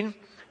anointing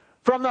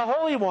from the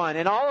Holy One,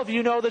 and all of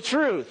you know the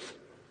truth.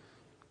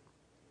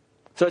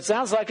 So it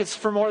sounds like it's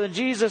for more than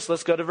Jesus.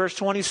 Let's go to verse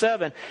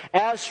 27.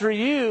 As for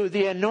you,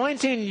 the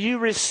anointing you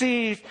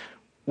received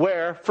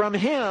where from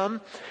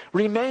Him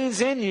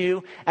remains in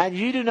you, and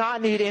you do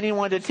not need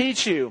anyone to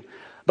teach you.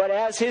 But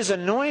as His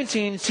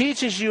anointing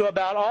teaches you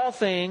about all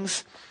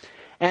things,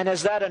 and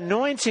as that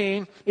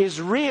anointing is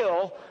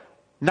real,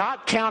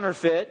 not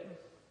counterfeit,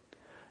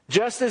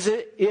 just as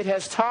it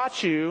has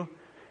taught you,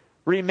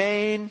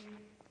 remain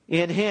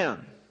in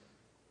Him.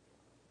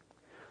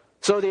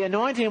 So the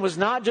anointing was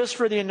not just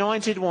for the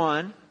anointed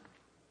one.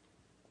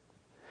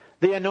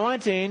 The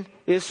anointing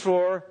is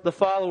for the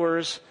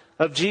followers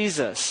of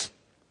Jesus.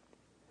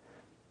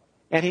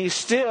 And He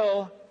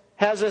still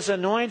has us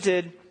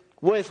anointed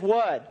with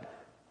what?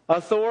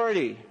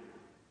 Authority.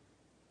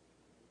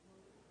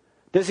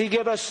 Does He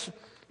give us...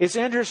 It's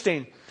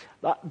interesting.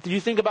 Do you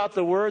think about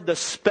the word, the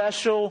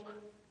special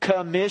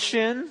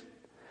commission?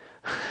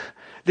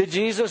 Did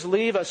Jesus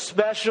leave a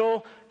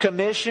special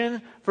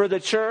commission for the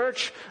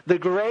church? The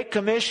Great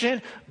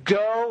Commission,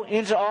 go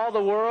into all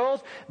the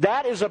world?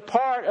 That is a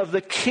part of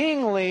the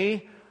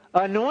kingly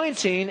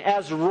anointing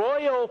as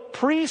royal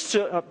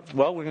priesthood.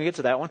 Well, we're going to get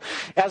to that one.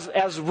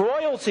 As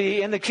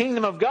royalty in the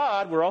kingdom of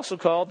God, we're also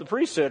called the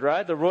priesthood,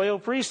 right? The royal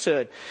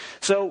priesthood.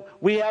 So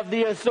we have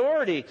the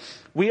authority.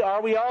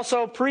 Are we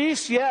also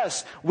priests?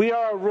 Yes. We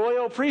are a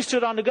royal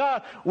priesthood unto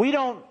God. We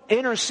don't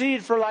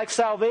intercede for like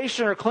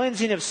salvation or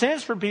cleansing of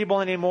sins for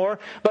people anymore.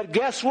 But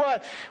guess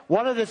what?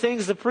 One of the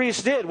things the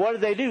priests did, what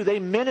did they do? They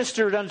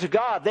ministered unto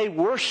God. They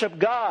worshiped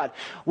God.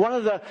 One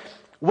of the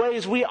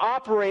ways we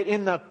operate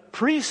in the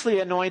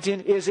priestly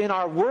anointing is in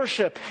our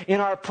worship,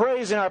 in our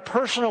praise, in our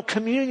personal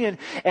communion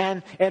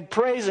and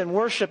praise and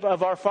worship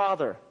of our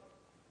Father.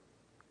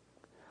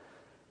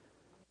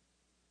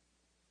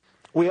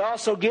 We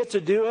also get to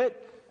do it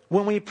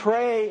when we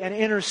pray and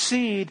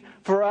intercede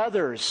for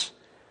others.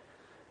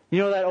 You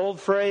know that old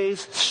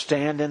phrase,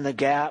 stand in the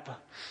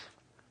gap?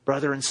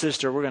 Brother and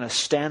sister, we're going to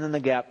stand in the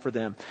gap for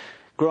them.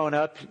 Growing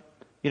up,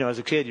 as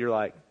a kid, you're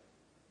like,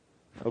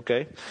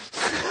 okay.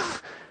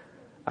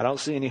 I don't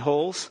see any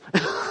holes.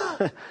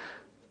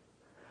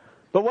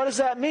 But what does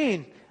that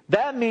mean?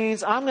 That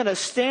means I'm going to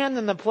stand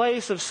in the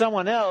place of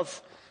someone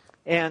else.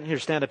 And here,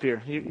 stand up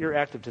here. You're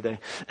active today.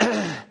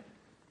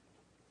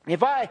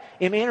 If I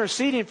am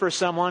interceding for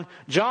someone,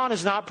 John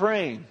is not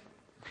praying.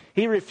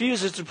 He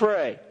refuses to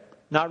pray.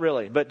 Not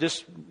really, but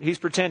just he's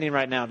pretending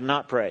right now to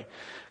not pray.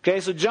 Okay,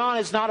 so John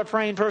is not a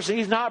praying person.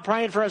 He's not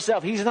praying for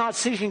himself. He's not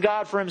seeking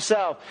God for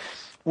himself.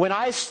 When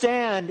I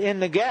stand in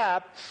the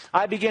gap,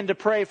 I begin to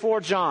pray for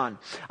John.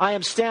 I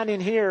am standing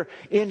here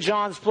in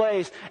John's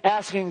place,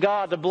 asking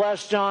God to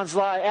bless John's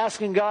life,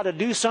 asking God to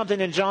do something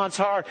in John's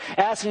heart,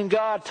 asking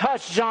God,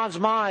 touch John's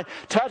mind,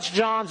 touch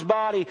John's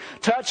body,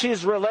 touch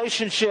his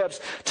relationships,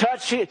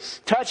 touch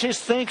his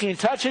thinking,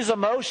 touch his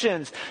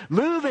emotions,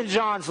 move in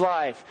John's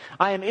life.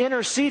 I am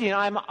interceding.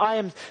 I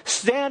am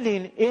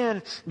standing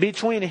in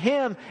between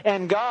him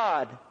and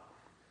God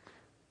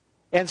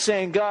and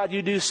saying, God,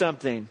 you do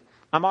something.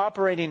 I'm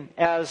operating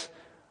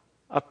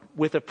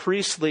with a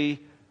priestly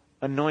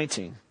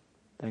anointing.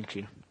 Thank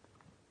you.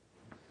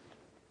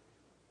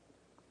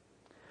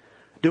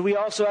 Do we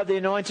also have the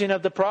anointing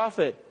of the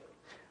prophet?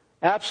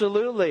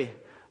 Absolutely.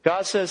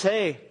 God says,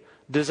 hey,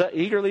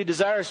 eagerly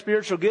desire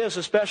spiritual gifts,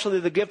 especially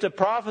the gift of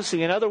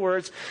prophecy. In other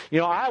words,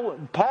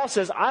 Paul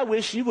says, I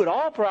wish you would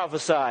all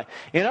prophesy.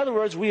 In other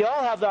words, we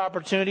all have the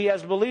opportunity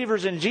as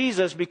believers in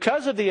Jesus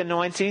because of the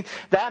anointing.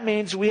 That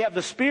means we have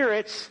the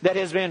Spirit that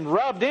has been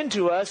rubbed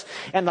into us,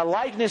 and the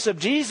likeness of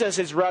Jesus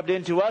is rubbed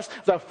into us.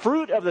 The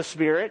fruit of the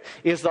Spirit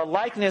is the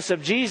likeness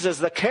of Jesus,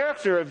 the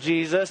character of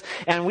Jesus,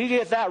 and we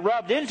get that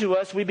rubbed into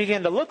us. We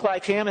begin to look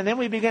like Him, and then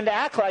we begin to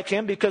act like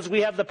Him because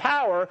we have the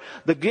power,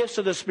 the gifts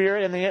of the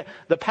Spirit, and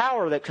the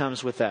power that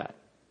comes with that.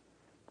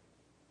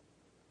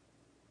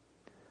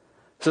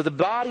 So the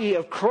body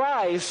of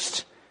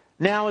Christ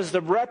now is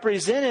the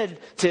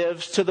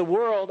representatives to the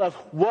world of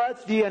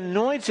what the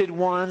anointed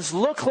ones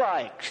look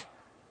like.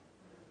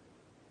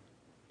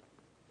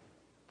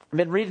 I've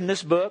been reading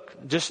this book.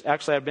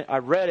 I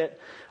read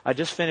it. I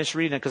just finished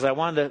reading it because I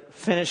wanted to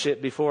finish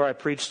it before I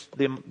preached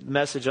the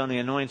message on the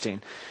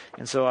anointing.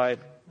 And so I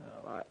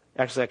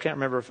can't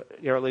remember if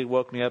Arlie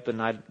woke me up, and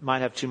I might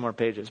have 2 more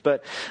pages.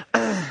 But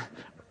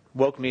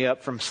woke me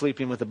up from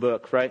sleeping with a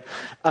book, right?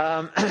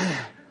 I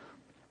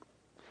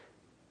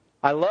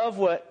love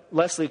what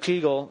Leslie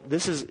Keegle,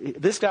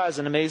 this guy is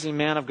an amazing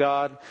man of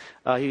God.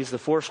 He's the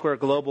Foursquare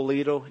global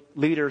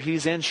leader.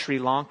 He's in Sri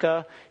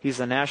Lanka. He's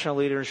the national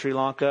leader in Sri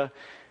Lanka.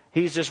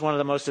 He's just one of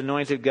the most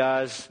anointed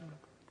guys.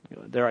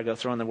 There I go,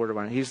 throwing the word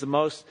around. He's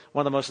one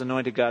of the most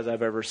anointed guys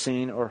I've ever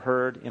seen or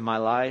heard in my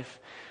life.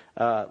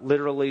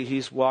 Literally,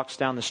 he walks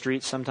down the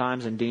street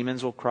sometimes and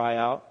demons will cry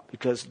out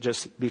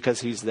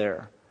because he's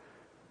there.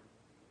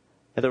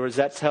 In other words,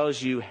 that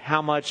tells you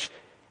how much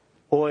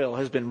oil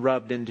has been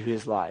rubbed into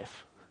his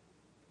life.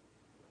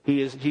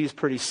 He's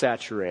pretty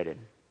saturated.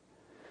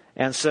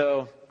 And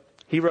so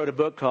he wrote a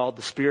book called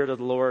The Spirit of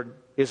the Lord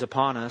is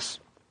Upon Us.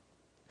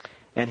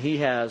 And he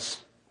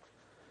has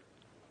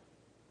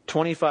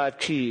 25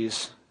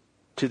 keys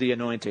to the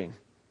anointing.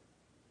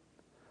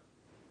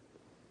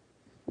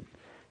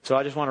 So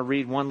I just want to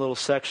read one little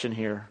section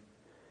here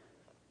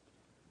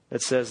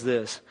that says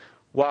this.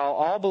 While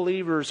all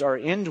believers are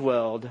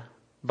indwelled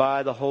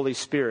by the Holy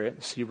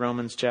Spirit, see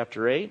Romans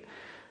chapter 8,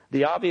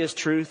 the obvious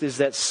truth is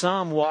that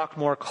some walk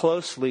more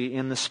closely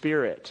in the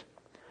Spirit.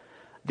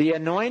 The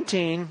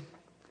anointing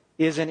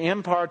is an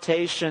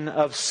impartation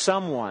of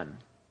someone,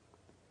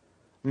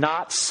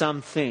 not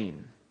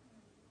something,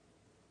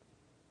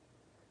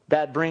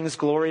 that brings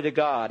glory to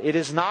God. It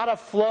is not a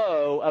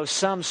flow of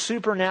some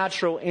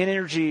supernatural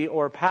energy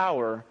or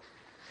power.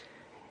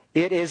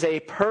 It is a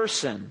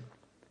person,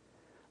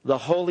 the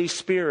Holy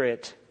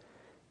Spirit,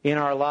 in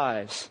our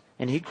lives.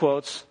 And he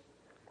quotes,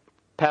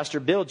 Pastor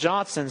Bill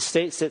Johnson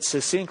states it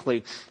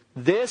succinctly,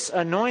 this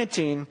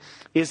anointing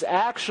is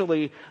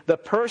actually the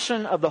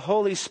person of the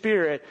Holy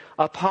Spirit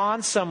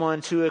upon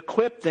someone to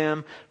equip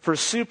them for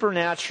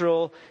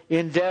supernatural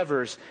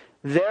endeavors.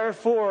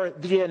 Therefore,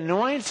 the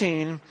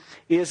anointing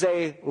is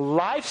a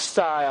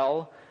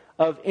lifestyle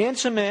of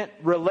intimate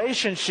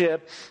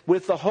relationship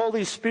with the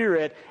Holy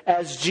Spirit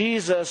as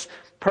Jesus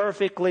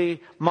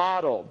perfectly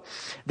modeled.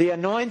 The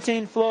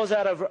anointing flows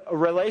out of a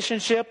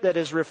relationship that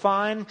is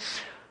refined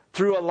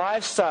through a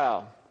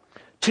lifestyle.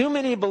 Too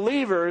many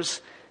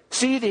believers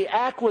see the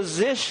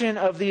acquisition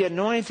of the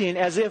anointing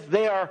as if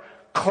they are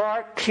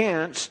Clark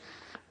Kent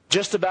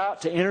just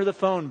about to enter the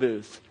phone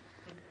booth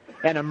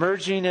and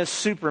emerging as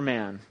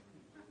Superman.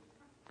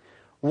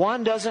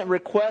 One doesn't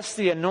request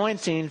the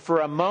anointing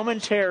for a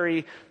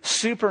momentary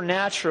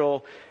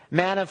supernatural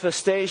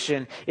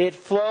manifestation. It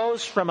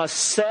flows from a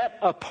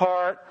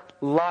set-apart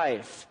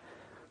life.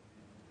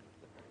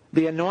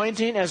 The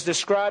anointing, as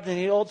described in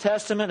the Old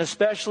Testament,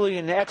 especially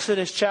in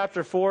Exodus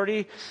chapter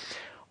 40,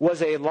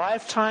 was a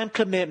lifetime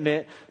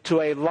commitment to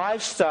a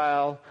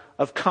lifestyle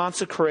of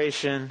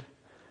consecration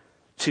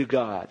to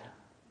God.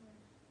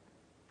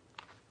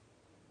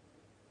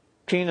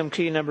 Kingdom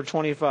key number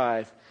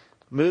 25.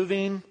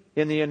 Moving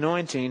in the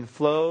anointing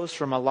flows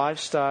from a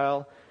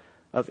lifestyle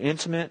of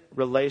intimate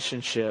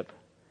relationship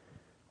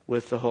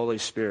with the Holy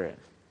Spirit.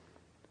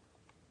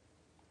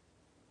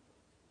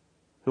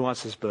 Who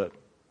wants this book?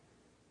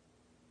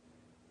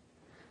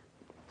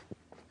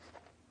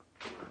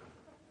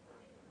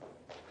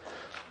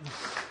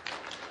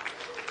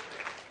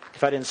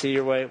 If I didn't see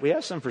your way, we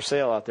have some for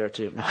sale out there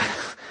too.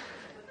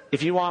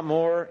 If you want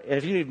more,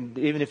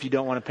 even if you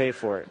don't want to pay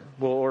for it,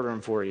 we'll order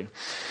them for you.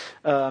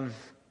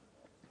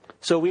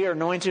 So we are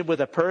anointed with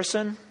a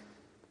person,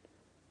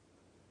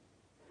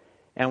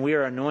 and we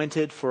are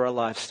anointed for a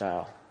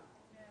lifestyle.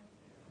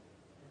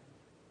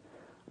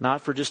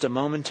 Not for just a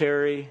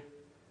momentary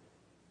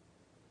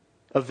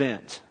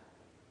event.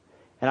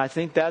 And I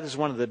think that is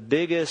one of the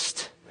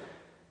biggest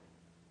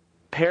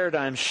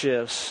paradigm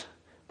shifts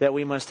that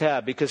we must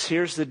have. Because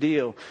here's the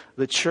deal.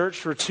 The church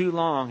for too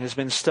long has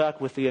been stuck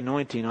with the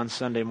anointing on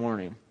Sunday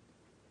morning.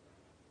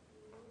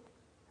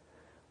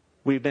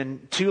 We've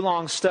been too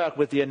long stuck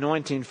with the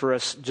anointing for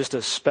just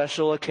a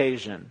special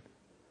occasion.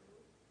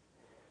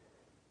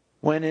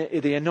 When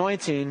the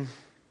anointing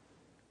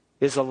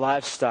is a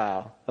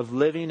lifestyle of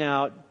living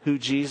out who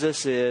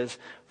Jesus is,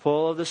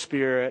 full of the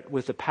Spirit,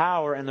 with the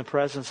power and the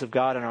presence of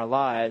God in our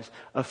lives,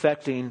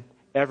 affecting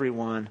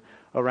everyone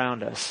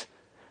around us.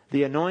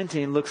 The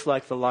anointing looks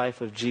like the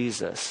life of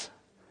Jesus.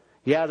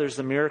 Yeah, there's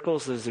the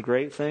miracles, there's the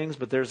great things,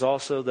 but there's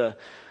also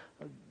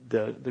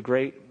the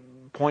great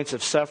points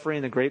of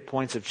suffering, the great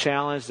points of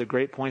challenge, the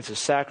great points of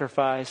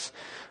sacrifice,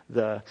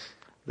 the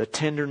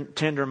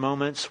tender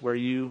moments where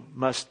you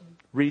must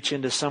reach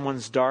into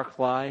someone's dark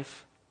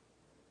life.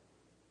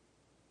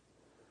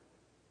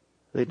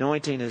 The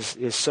anointing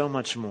is so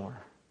much more.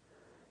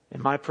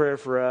 And my prayer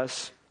for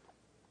us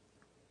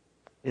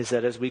is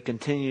that as we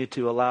continue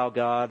to allow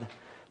God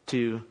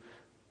to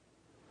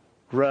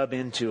rub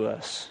into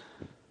us,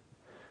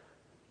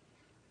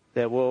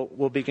 that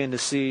we'll begin to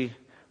see,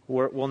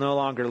 we'll no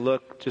longer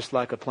look just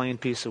like a plain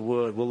piece of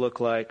wood. We'll look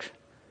like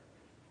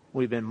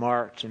we've been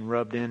marked and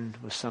rubbed in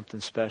with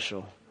something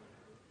special.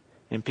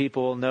 And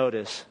people will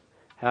notice,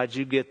 how'd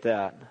you get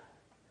that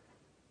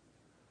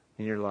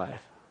in your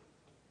life?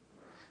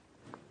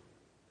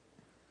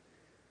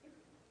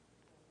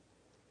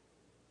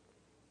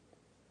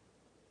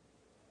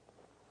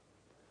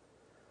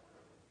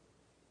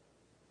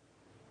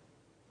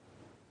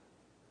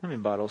 How many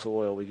bottles of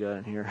oil we got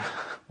in here?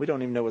 We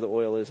don't even know where the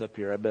oil is up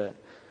here, I bet.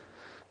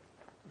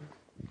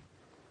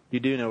 You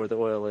do know where the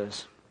oil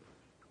is.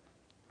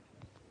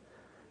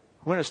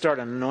 We're going to start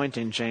an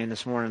anointing chain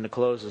this morning to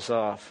close us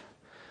off.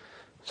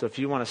 So if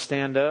you want to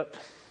stand up.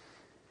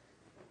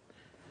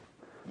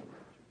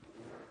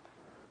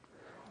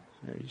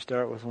 There, you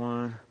start with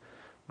one.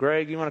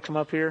 Greg, you want to come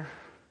up here?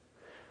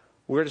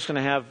 We're just going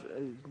to have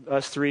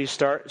us three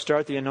start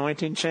the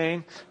anointing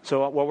chain.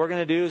 So what we're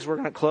going to do is we're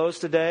going to close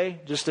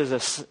today just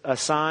as a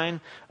sign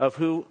of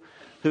who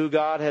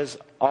God has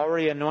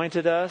already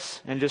anointed us,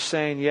 and just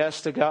saying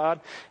yes to God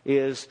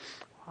is,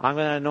 I'm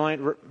going to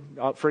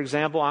anoint, for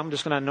example, I'm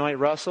just going to anoint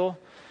Russell.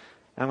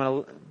 I'm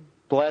going to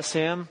bless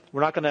him.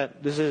 We're not going to,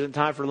 this isn't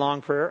time for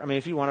long prayer. I mean,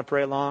 if you want to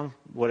pray long,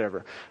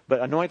 whatever. But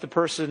anoint the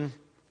person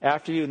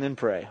after you and then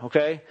pray,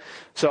 okay?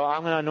 So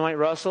I'm going to anoint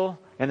Russell,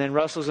 and then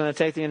Russell's going to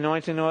take the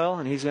anointing oil,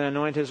 and he's going to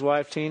anoint his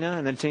wife, Tina,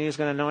 and then Tina's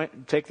going to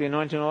take the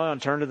anointing oil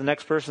and turn to the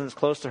next person that's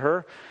close to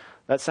her.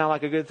 That sound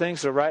like a good thing?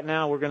 So right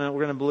now we're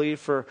going to believe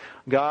for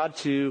God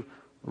to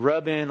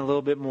rub in a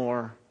little bit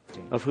more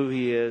of who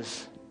he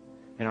is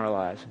in our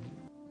lives.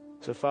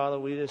 So Father,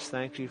 we just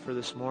thank you for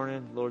this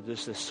morning. Lord,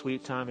 just this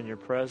sweet time in your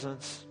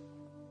presence.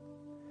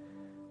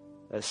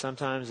 That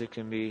sometimes it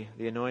can be,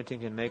 the anointing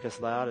can make us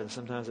loud, and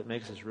sometimes it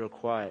makes us real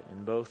quiet,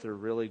 and both are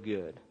really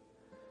good.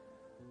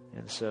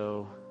 And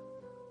so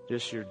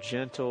just your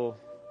gentle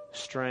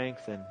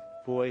strength and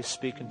voice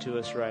speaking to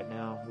us right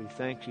now, we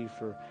thank you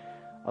for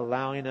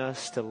allowing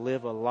us to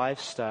live a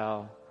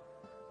lifestyle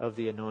of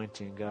the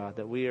anointing, God,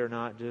 that we are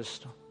not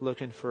just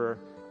looking for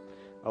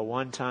a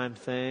one-time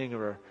thing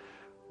or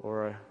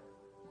a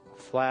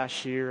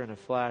flash here and a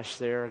flash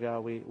there. God,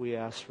 we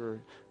ask for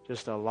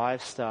just a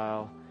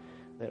lifestyle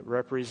that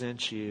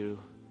represents you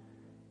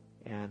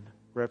and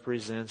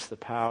represents the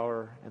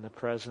power and the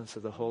presence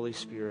of the Holy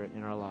Spirit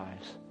in our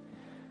lives.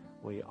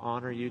 We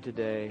honor you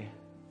today,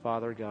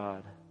 Father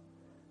God,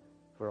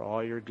 for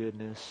all your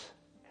goodness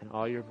and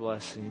all your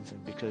blessings,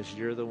 and because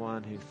you're the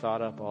one who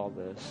thought up all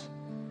this,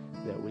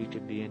 that we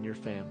could be in your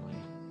family.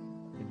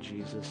 In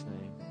Jesus'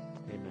 name,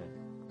 amen.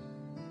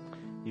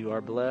 You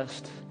are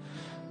blessed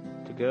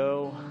to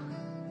go.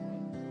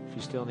 If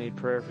you still need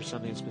prayer for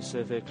something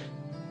specific,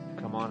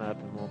 come on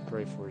up and we'll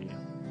pray for you.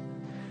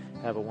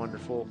 Have a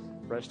wonderful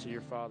rest of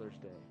your Father's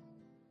Day.